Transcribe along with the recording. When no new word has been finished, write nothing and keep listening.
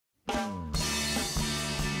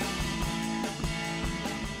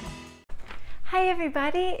Hi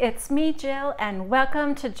everybody, it's me Jill and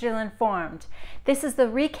welcome to Jill Informed. This is the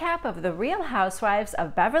recap of the Real Housewives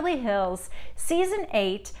of Beverly Hills, Season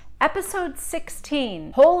 8, Episode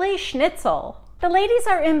 16, Holy Schnitzel. The ladies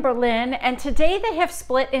are in Berlin and today they have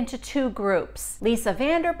split into two groups. Lisa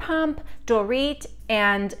Vanderpump, Dorit,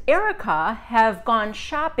 and Erica have gone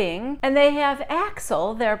shopping and they have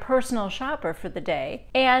Axel, their personal shopper for the day.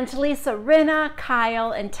 And Lisa Rinna,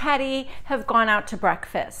 Kyle, and Teddy have gone out to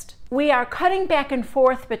breakfast. We are cutting back and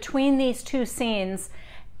forth between these two scenes,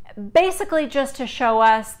 basically just to show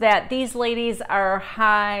us that these ladies are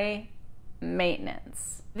high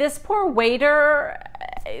maintenance. This poor waiter,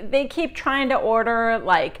 they keep trying to order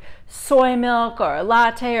like soy milk or a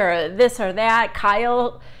latte or this or that.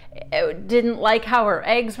 Kyle didn't like how her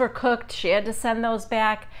eggs were cooked. She had to send those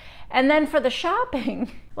back. And then for the shopping,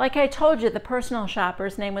 like I told you, the personal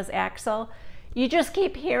shopper's name was Axel. You just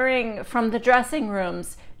keep hearing from the dressing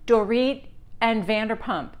rooms, Dorit and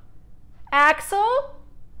Vanderpump. Axel?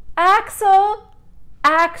 Axel?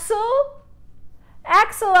 Axel?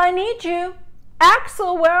 Axel, I need you.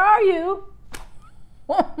 Axel, where are you?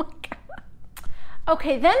 Oh my God.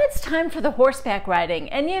 Okay, then it's time for the horseback riding.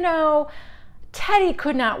 And you know, Teddy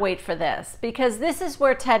could not wait for this because this is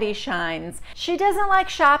where Teddy shines. She doesn't like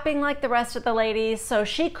shopping like the rest of the ladies, so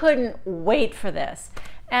she couldn't wait for this.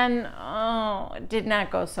 And oh, it did not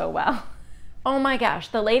go so well. Oh my gosh,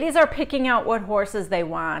 the ladies are picking out what horses they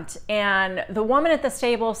want. And the woman at the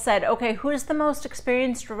stable said, okay, who's the most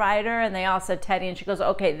experienced rider? And they all said Teddy. And she goes,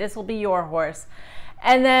 okay, this will be your horse.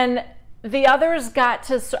 And then the others got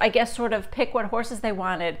to, I guess, sort of pick what horses they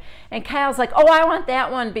wanted. And Kyle's like, oh, I want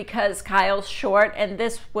that one because Kyle's short. And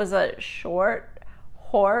this was a short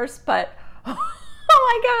horse. But oh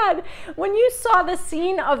my God, when you saw the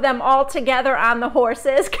scene of them all together on the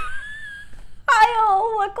horses,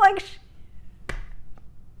 Kyle looked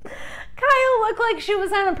like she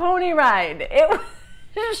was on a pony ride.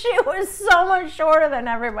 She was so much shorter than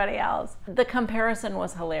everybody else. The comparison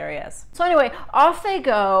was hilarious. So anyway, off they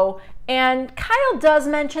go. And Kyle does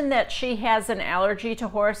mention that she has an allergy to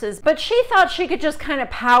horses, but she thought she could just kind of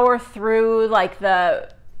power through like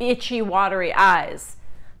the itchy, watery eyes.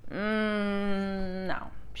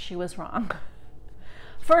 No, she was wrong.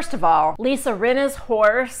 First of all, Lisa Rinna's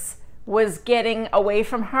horse was getting away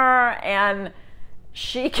from her and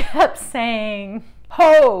she kept saying,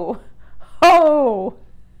 ho, ho.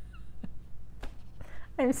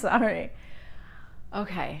 I'm sorry.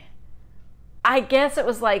 Okay. I guess it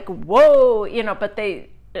was like, whoa, you know, but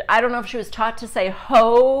I don't know if she was taught to say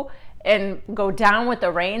ho and go down with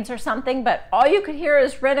the reins or something, but all you could hear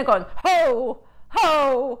is Rinna going, ho,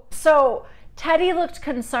 ho. So Teddy looked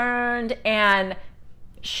concerned and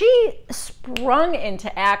she sprung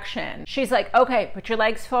into action. She's like, okay, put your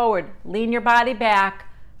legs forward, lean your body back,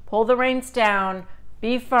 pull the reins down,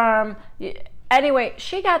 be firm. Anyway,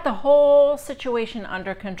 she got the whole situation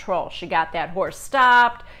under control. She got that horse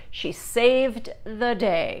stopped. She saved the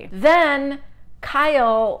day. Then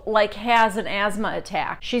Kyle has an asthma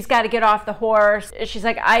attack. She's got to get off the horse. She's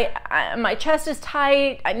like, my chest is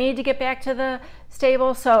tight. I need to get back to the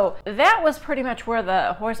stable. So that was pretty much where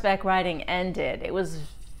the horseback riding ended. It was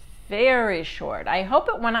very short. I hope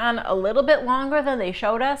it went on a little bit longer than they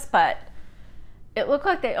showed us, but it looked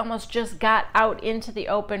like they almost just got out into the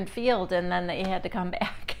open field and then they had to come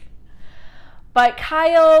back. But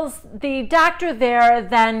the doctor there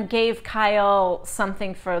then gave Kyle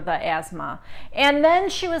something for the asthma. And then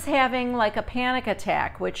she was having like a panic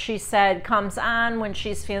attack, which she said comes on when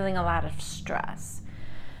she's feeling a lot of stress.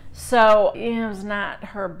 So it was not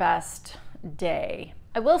her best day.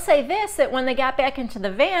 I will say this, that when they got back into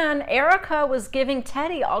the van, Erica was giving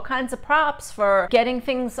Teddy all kinds of props for getting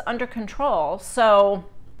things under control. So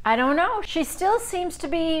I don't know. She still seems to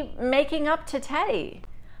be making up to Teddy.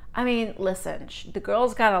 I mean, listen, the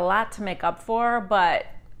girl's got a lot to make up for, but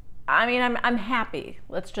I mean, I'm happy.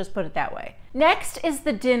 Let's just put it that way. Next is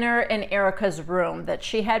the dinner in Erica's room that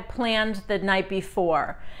she had planned the night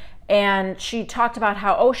before. And she talked about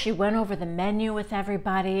how, oh, she went over the menu with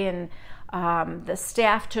everybody and the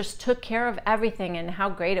staff just took care of everything and how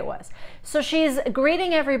great it was. So she's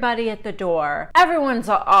greeting everybody at the door. Everyone's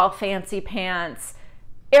all fancy pants.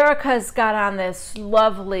 Erica's got on this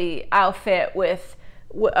lovely outfit with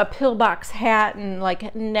a pillbox hat and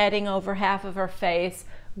like netting over half of her face,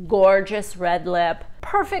 gorgeous red lip,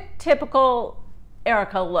 perfect typical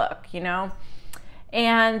Erica look, you know?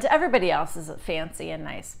 And everybody else is fancy and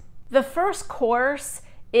nice. The first course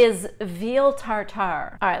is veal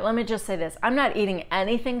tartare. All right, let me just say this. I'm not eating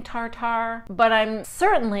anything tartare, but I'm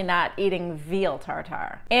certainly not eating veal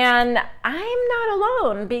tartare. And I'm not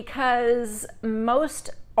alone because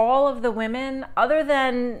most all of the women, other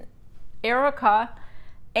than Erica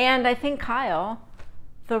and I think Kyle,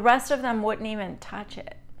 the rest of them wouldn't even touch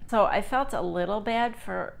it. So I felt a little bad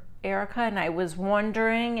for Erica, and I was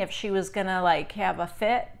wondering if she was gonna like have a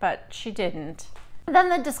fit, but she didn't. Then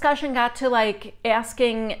the discussion got to like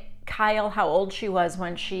asking Kyle how old she was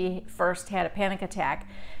when she first had a panic attack,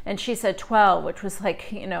 and she said 12, which was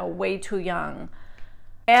like, you know, way too young.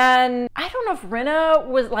 And I don't know if Rinna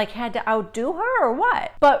was like had to outdo her or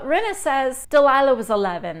what, but Rinna says Delilah was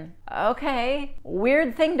 11. Okay,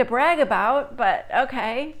 weird thing to brag about, but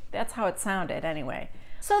okay, that's how it sounded anyway.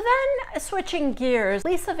 So then, switching gears,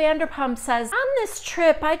 Lisa Vanderpump says, on this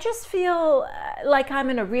trip, I just feel like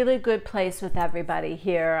I'm in a really good place with everybody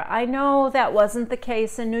here. I know that wasn't the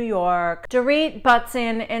case in New York. Dorit butts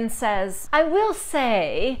in and says, I will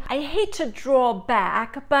say, I hate to draw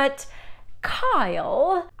back, but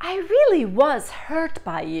Kyle, I really was hurt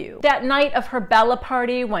by you. That night of her Bella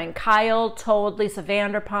party when Kyle told Lisa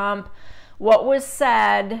Vanderpump what was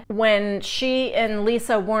said when she and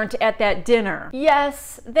Lisa weren't at that dinner.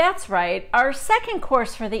 Yes, that's right. Our second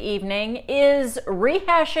course for the evening is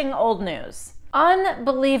rehashing old news.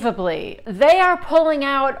 Unbelievably, they are pulling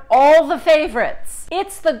out all the favorites.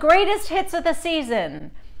 It's the greatest hits of the season.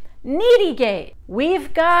 Needygate.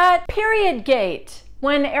 We've got Periodgate,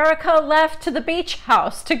 when Erica left to the beach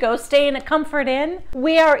house to go stay in a Comfort Inn.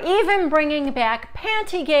 We are even bringing back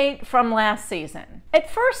Pantygate from last season. At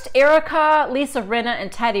first, Erica, Lisa Rinna,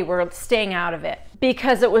 and Teddy were staying out of it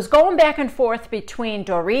because it was going back and forth between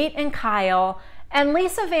Dorit and Kyle, and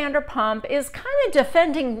Lisa Vanderpump is kind of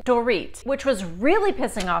defending Dorit, which was really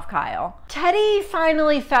pissing off Kyle. Teddy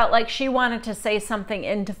finally felt like she wanted to say something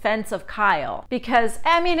in defense of Kyle because,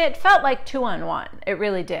 I mean, it felt like 2-on-1. It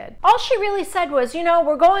really did. All she really said was, you know,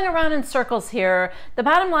 we're going around in circles here. The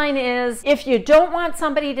bottom line is, if you don't want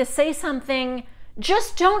somebody to say something,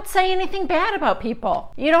 just don't say anything bad about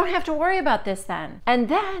people. You don't have to worry about this then. And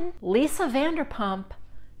then Lisa Vanderpump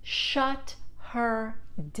shut her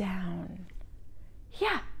down.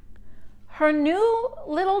 Yeah, her new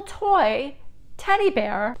little toy teddy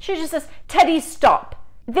bear, she just says, Teddy, stop.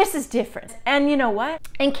 This is different. And you know what?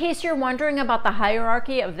 In case you're wondering about the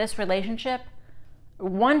hierarchy of this relationship,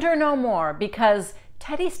 wonder no more, because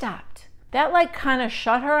Teddy stopped. That like kind of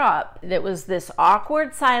shut her up. There was this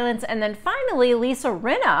awkward silence, and then finally Lisa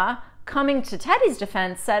Rinna, coming to Teddy's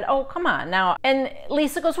defense, said, oh, come on now. And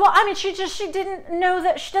Lisa goes, well, I mean, she didn't know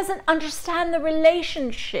that, she doesn't understand the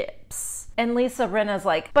relationships. And Lisa Rinna's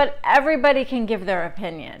like, but everybody can give their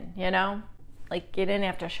opinion, you know? Like, you didn't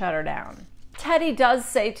have to shut her down. Teddy does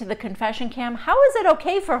say to the confession cam, how is it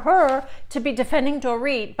okay for her to be defending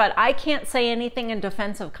Dorit, but I can't say anything in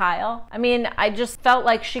defense of Kyle? I mean, I just felt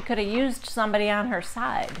like she could have used somebody on her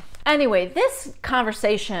side. Anyway, this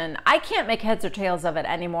conversation, I can't make heads or tails of it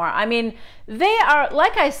anymore. I mean, they are,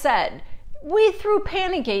 like I said, we threw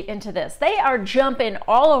Pantygate into this. They are jumping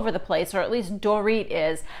all over the place, or at least Dorit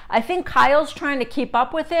is. I think Kyle's trying to keep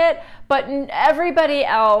up with it, but everybody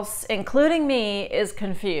else, including me, is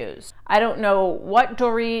confused. I don't know what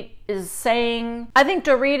Dorit is saying. I think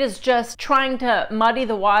Dorit is just trying to muddy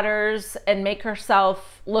the waters and make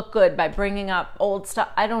herself look good by bringing up old stuff.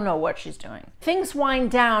 I don't know what she's doing. Things wind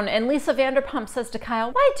down, and Lisa Vanderpump says to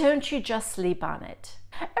Kyle, why don't you just sleep on it?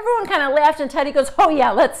 Everyone kind of laughed, and Teddy goes, oh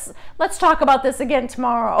yeah, let's talk about this again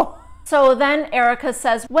tomorrow. So then Erica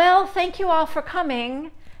says, well, thank you all for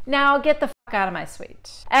coming. Now get the fuck out of my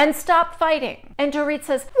suite and stop fighting. And Dorit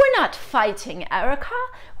says, we're not fighting, Erica.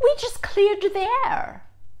 We just cleared the air.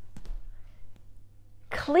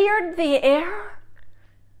 Cleared the air?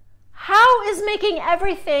 How is making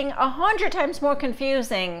everything 100 times more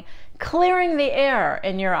confusing clearing the air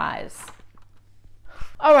in your eyes?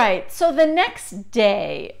 All right, so the next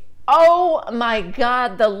day, oh my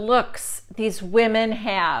God, the looks these women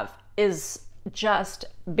have is just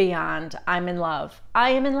beyond. I'm in love.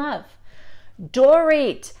 I am in love.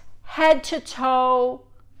 Dorit, head to toe,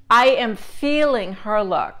 I am feeling her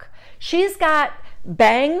look. She's got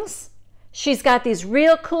bangs. She's got these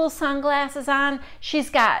real cool sunglasses on.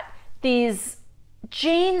 She's got these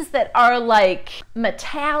jeans that are like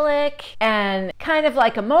metallic and kind of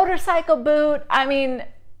like a motorcycle boot. I mean,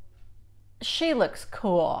 she looks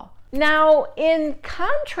cool. Now, in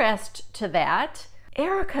contrast to that,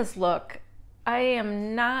 Erica's look, I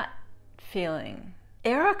am not feeling.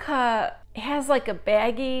 Erica has like a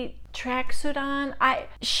baggy tracksuit on.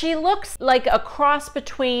 She looks like a cross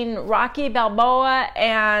between Rocky Balboa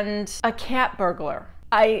and a cat burglar.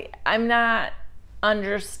 I'm not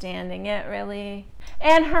understanding it really.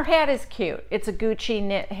 And her hat is cute. It's a Gucci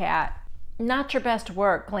knit hat. Not your best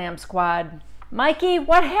work, Glam Squad. Mikey,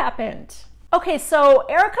 what happened? Okay, so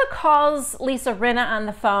Erica calls Lisa Rinna on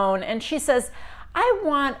the phone and she says, I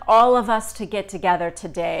want all of us to get together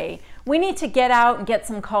today. We need to get out and get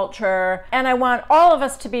some culture, and I want all of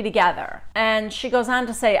us to be together. And she goes on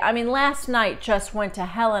to say, I mean, last night just went to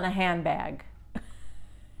hell in a handbag.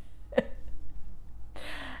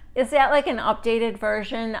 Is that like an updated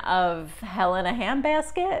version of hell in a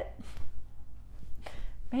handbasket?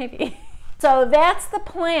 Maybe. So that's the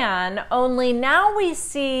plan, only now we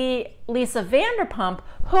see Lisa Vanderpump,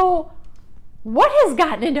 who, what has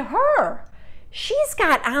gotten into her? She's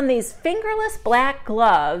got on these fingerless black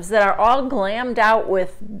gloves that are all glammed out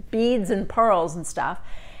with beads and pearls and stuff,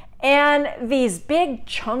 and these big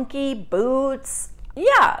chunky boots.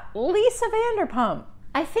 Yeah, Lisa Vanderpump.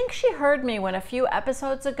 I think she heard me when a few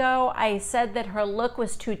episodes ago I said that her look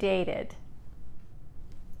was too dated.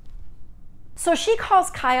 So she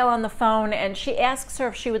calls Kyle on the phone and she asks her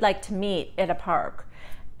if she would like to meet at a park.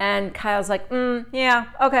 And Kyle's like, yeah,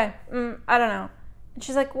 okay, I don't know. And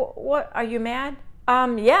she's like, what, are you mad?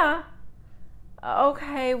 Yeah.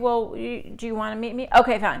 Okay, well, do you want to meet me?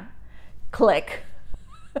 Okay, fine. Click.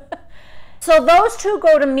 So those two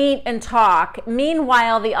go to meet and talk.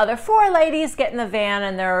 Meanwhile, the other four ladies get in the van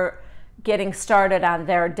and they're getting started on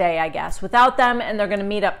their day, I guess, without them, and they're going to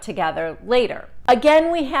meet up together later.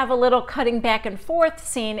 Again, we have a little cutting back and forth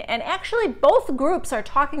scene, and actually both groups are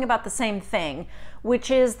talking about the same thing, which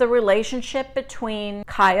is the relationship between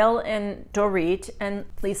Kyle and Dorit and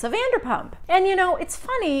Lisa Vanderpump. And you know, it's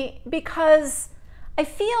funny because I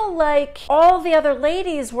feel like all the other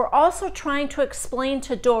ladies were also trying to explain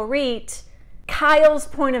to Dorit Kyle's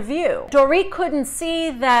point of view. Dorit couldn't see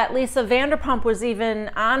that Lisa Vanderpump was even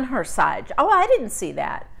on her side. Oh, I didn't see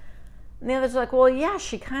that. And the others were like, well, yeah,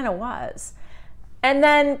 she kind of was. And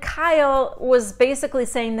then Kyle was basically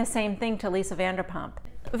saying the same thing to Lisa Vanderpump.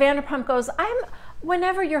 Vanderpump goes,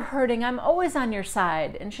 whenever you're hurting, I'm always on your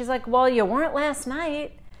side. And she's like, well, you weren't last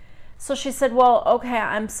night. So she said, well, okay,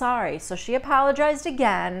 I'm sorry. So she apologized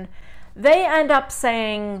again. They end up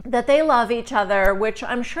saying that they love each other, which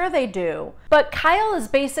I'm sure they do. But Kyle is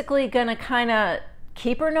basically going to kind of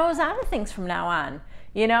keep her nose out of things from now on.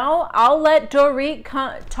 You know, I'll let Dorit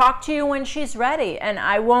talk to you when she's ready, and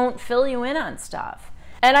I won't fill you in on stuff.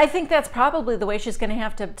 And I think that's probably the way she's going to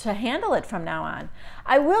have to handle it from now on.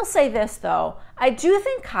 I will say this, though. I do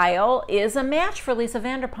think Kyle is a match for Lisa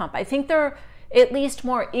Vanderpump. I think they're at least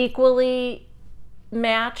more equally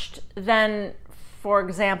matched than, for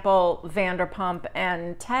example, Vanderpump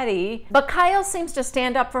and Teddy. But Kyle seems to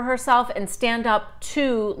stand up for herself and stand up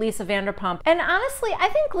to Lisa Vanderpump. And honestly, I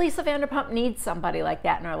think Lisa Vanderpump needs somebody like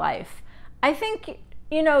that in her life. I think,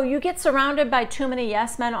 you know, you get surrounded by too many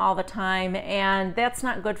yes men all the time, and that's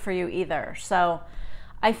not good for you either. So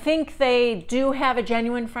I think they do have a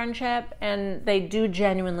genuine friendship and they do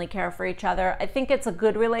genuinely care for each other. I think it's a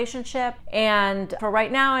good relationship, and for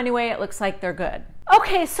right now anyway, it looks like they're good.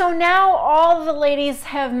 Okay, so now all the ladies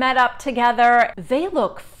have met up together. They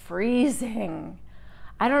look freezing.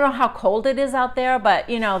 I don't know how cold it is out there, but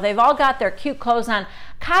you know, they've all got their cute clothes on.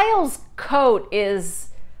 Kyle's coat is,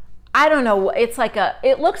 I don't know, it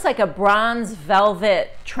looks like a bronze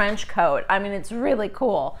velvet trench coat. I mean, it's really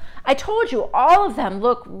cool. I told you, all of them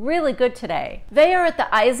look really good today. They are at the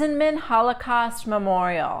Eisenman Holocaust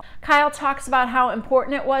Memorial. Kyle talks about how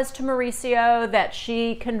important it was to Mauricio that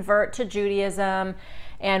she convert to Judaism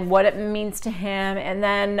and what it means to him. And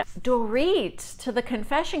then Dorit, to the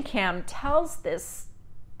confession camp, tells this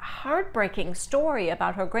heartbreaking story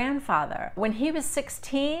about her grandfather. When he was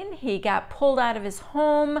 16, he got pulled out of his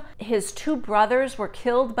home. His two brothers were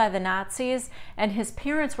killed by the Nazis, and his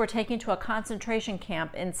parents were taken to a concentration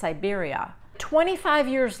camp in Siberia. 25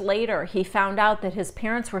 years later, he found out that his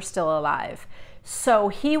parents were still alive. So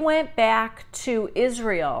he went back to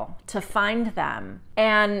Israel to find them.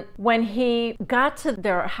 And when he got to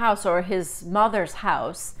their house, or his mother's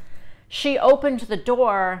house, she opened the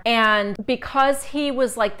door, and because he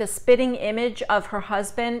was like the spitting image of her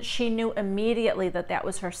husband, she knew immediately that that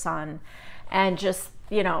was her son. And just,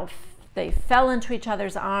 you know, they fell into each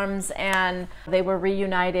other's arms and they were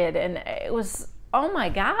reunited. And it was, oh my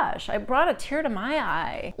gosh, I brought a tear to my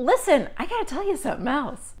eye. Listen, I gotta tell you something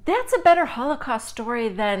else. That's a better Holocaust story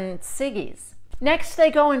than Siggy's. Next,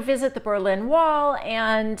 they go and visit the Berlin Wall,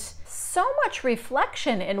 and so much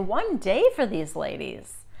reflection in one day for these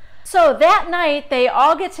ladies. So that night, they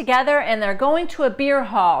all get together and they're going to a beer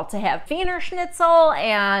hall to have Wiener Schnitzel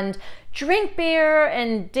and drink beer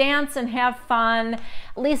and dance and have fun.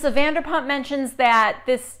 Lisa Vanderpump mentions that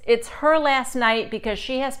it's her last night because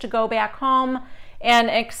she has to go back home and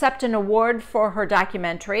accept an award for her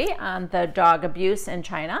documentary on the dog abuse in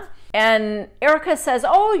China. And Erica says,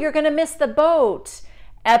 oh, you're going to miss the boat.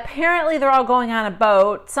 Apparently they're all going on a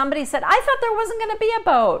boat. Somebody said, I thought there wasn't going to be a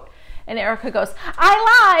boat. And Erica goes,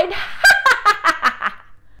 I lied.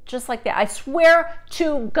 Just like that. I swear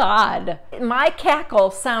to God, my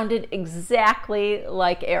cackle sounded exactly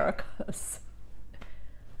like Erica's.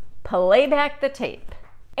 Play back the tape.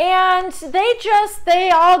 And they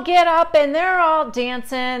all get up and they're all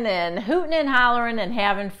dancing and hooting and hollering and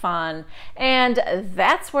having fun. And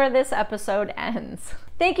that's where this episode ends.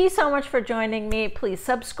 Thank you so much for joining me. Please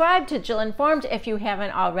subscribe to Jill Informed if you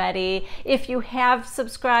haven't already. If you have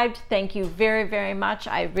subscribed, thank you very, very much.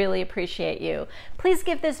 I really appreciate you. Please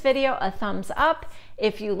give this video a thumbs up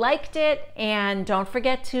if you liked it, and don't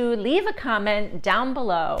forget to leave a comment down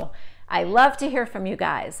below. I love to hear from you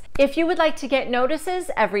guys. If you would like to get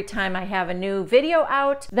notices every time I have a new video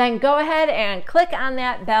out, then go ahead and click on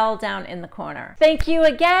that bell down in the corner. Thank you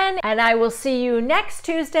again, and I will see you next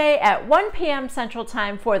Tuesday at 1 p.m. Central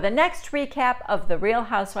Time for the next recap of The Real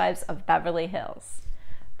Housewives of Beverly Hills.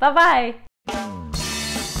 Bye-bye.